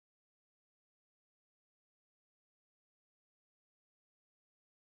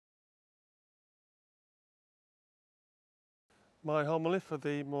My homily for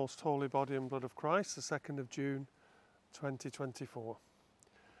the Most Holy Body and Blood of Christ, the 2nd of June 2024.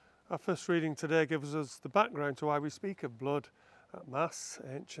 Our first reading today gives us the background to why we speak of blood at Mass.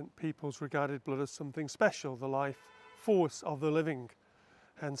 Ancient peoples regarded blood as something special, the life force of the living.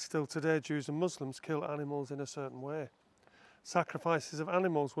 Hence, still today, Jews and Muslims kill animals in a certain way. Sacrifices of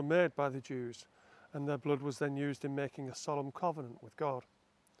animals were made by the Jews, and their blood was then used in making a solemn covenant with God.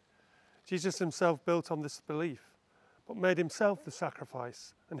 Jesus himself built on this belief, but made himself the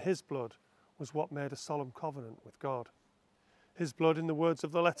sacrifice, and his blood was what made a solemn covenant with God. His blood, in the words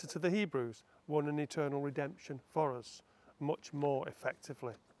of the letter to the Hebrews, won an eternal redemption for us, much more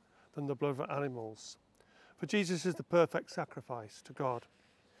effectively than the blood of animals. For Jesus is the perfect sacrifice to God.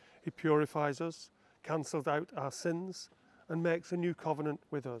 He purifies us, cancels out our sins, and makes a new covenant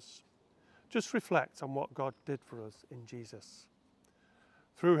with us. Just reflect on what God did for us in Jesus.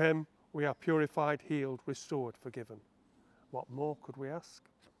 Through him, we are purified, healed, restored, forgiven. What more could we ask?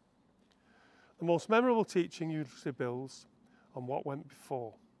 The most memorable teaching usually builds on what went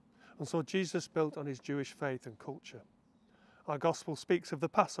before, and so Jesus built on his Jewish faith and culture. Our Gospel speaks of the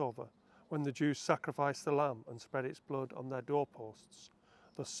Passover, when the Jews sacrificed the lamb and spread its blood on their doorposts,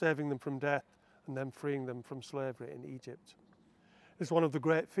 thus saving them from death and then freeing them from slavery in Egypt. It is one of the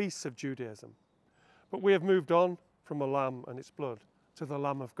great feasts of Judaism, but we have moved on from a lamb and its blood to the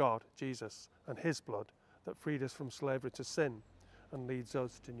Lamb of God, Jesus, and his blood that freed us from slavery to sin and leads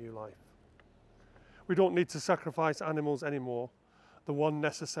us to new life. We don't need to sacrifice animals anymore. The one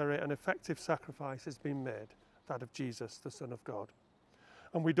necessary and effective sacrifice has been made, that of Jesus, the Son of God.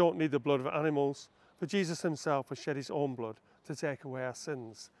 And we don't need the blood of animals, for Jesus himself has shed his own blood to take away our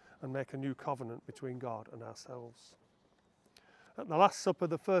sins and make a new covenant between God and ourselves. At the Last Supper,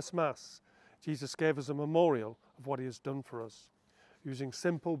 the first Mass, Jesus gave us a memorial of what he has done for us. Using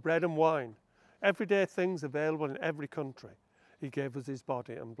simple bread and wine, everyday things available in every country, he gave us his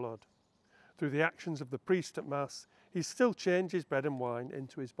body and blood. Through the actions of the priest at Mass, he still changes bread and wine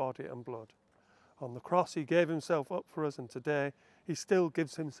into his body and blood. On the cross, he gave himself up for us, and today he still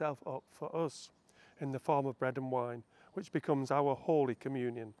gives himself up for us in the form of bread and wine, which becomes our Holy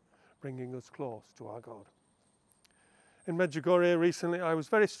Communion, bringing us close to our God. In Medjugorje recently, I was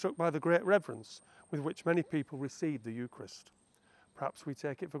very struck by the great reverence with which many people receive the Eucharist. Perhaps we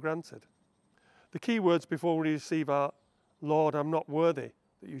take it for granted. The key words before we receive are, "Lord, I'm not worthy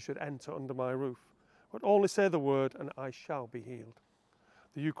that you should enter under my roof, but only say the word and I shall be healed."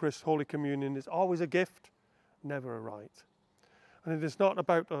 The Eucharist, Holy Communion, is always a gift, never a rite. And it is not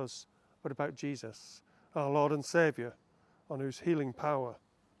about us, but about Jesus, our Lord and Saviour, on whose healing power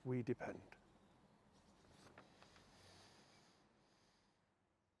we depend.